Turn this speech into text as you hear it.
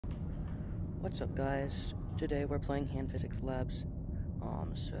What's up, guys? Today we're playing Hand Physics Labs.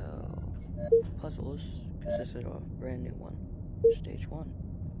 So puzzles, because this is a brand new one. Stage 1.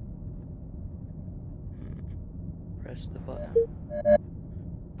 Press the button.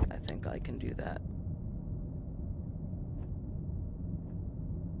 I think I can do that.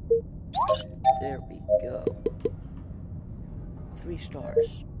 There we go. 3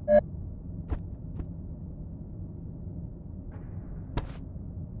 stars.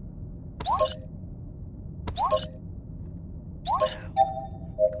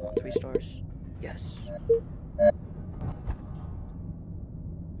 Come on, 3 stars. Yes.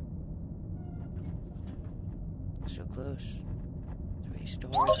 So close. 3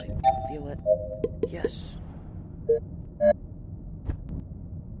 stars. I can feel it. Yes.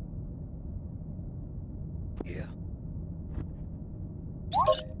 Yeah.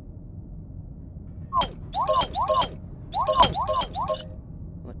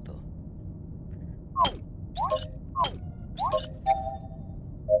 What the?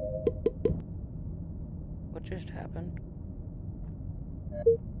 What just happened?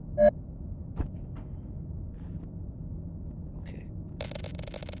 Okay.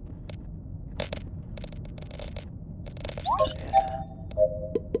 Yeah.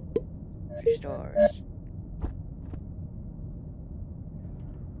 3 stars.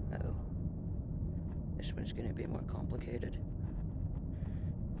 Uh-oh. This one's gonna be more complicated.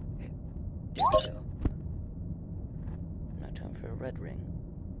 Okay. There we go. Now time for a red ring.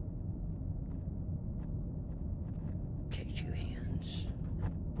 Okay, 2 hands.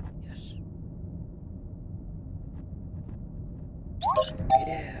 Yes.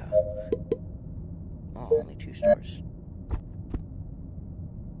 Yeah. Oh, only 2 stars.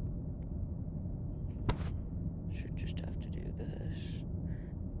 Should just have to do this.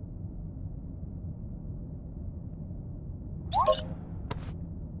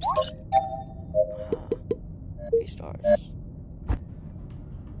 Ah, 3 stars.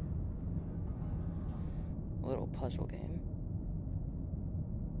 A little puzzle game.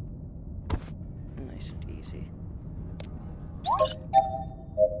 Nice and easy.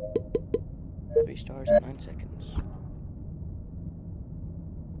 3 stars in 9 seconds.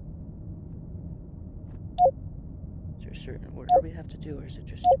 Is there a certain order we have to do, or is it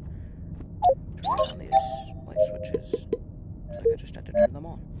just turn on these light switches? It's like I just have to turn them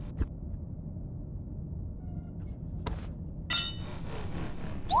on.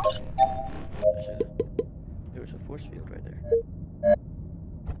 There was a force field right there.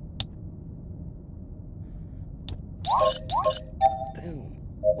 Boom.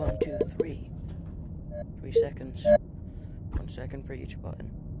 1, 2, 3. 3 seconds. 1 second for each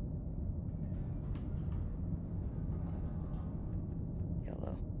button.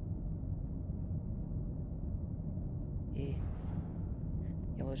 Yellow. E.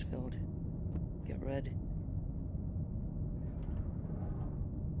 Yellow's filled. Get red.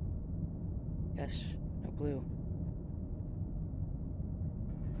 Yes. No blue.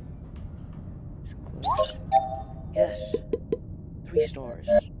 So close. Yes. 3 stars.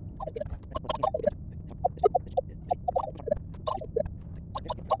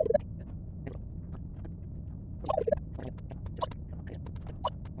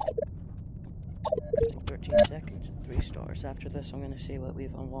 Seconds and 3 stars. After this, I'm gonna see what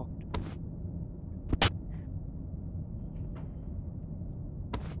we've unlocked.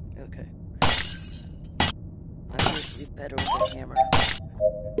 Okay. I wish to be better with a hammer.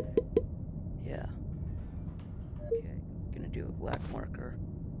 Yeah. Okay, gonna do a black marker.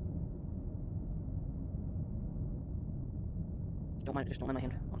 Just don't mind my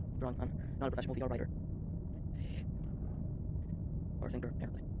hand. I'm drawing. I'm not a professional VR writer. Or thinker,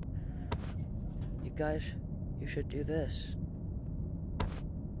 apparently. You guys, you should do this.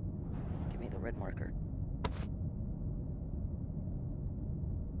 Give me the red marker.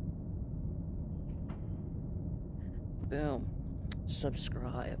 Boom.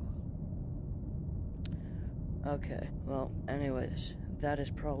 Subscribe. Okay, well, anyways, that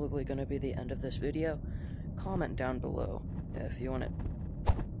is probably going to be the end of this video. Comment down below if you want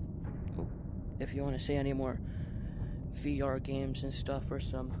to see any more VR games and stuff, or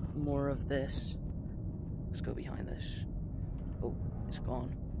some more of this. Let's go behind this. Oh, it's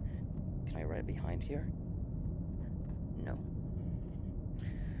gone. Can I ride behind here? No.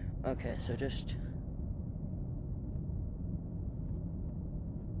 Okay, so just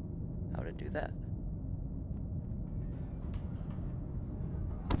how to do that.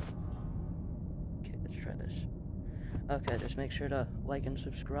 Okay, let's try this. Okay, just make sure to like and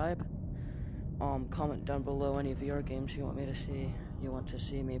subscribe. Comment down below any VR games you want to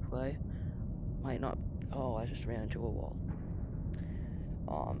see me play. Might not. Oh, I just ran into a wall.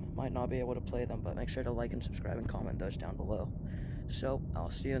 Might not be able to play them, but make sure to like and subscribe and comment those down below. So, I'll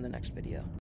see you in the next video.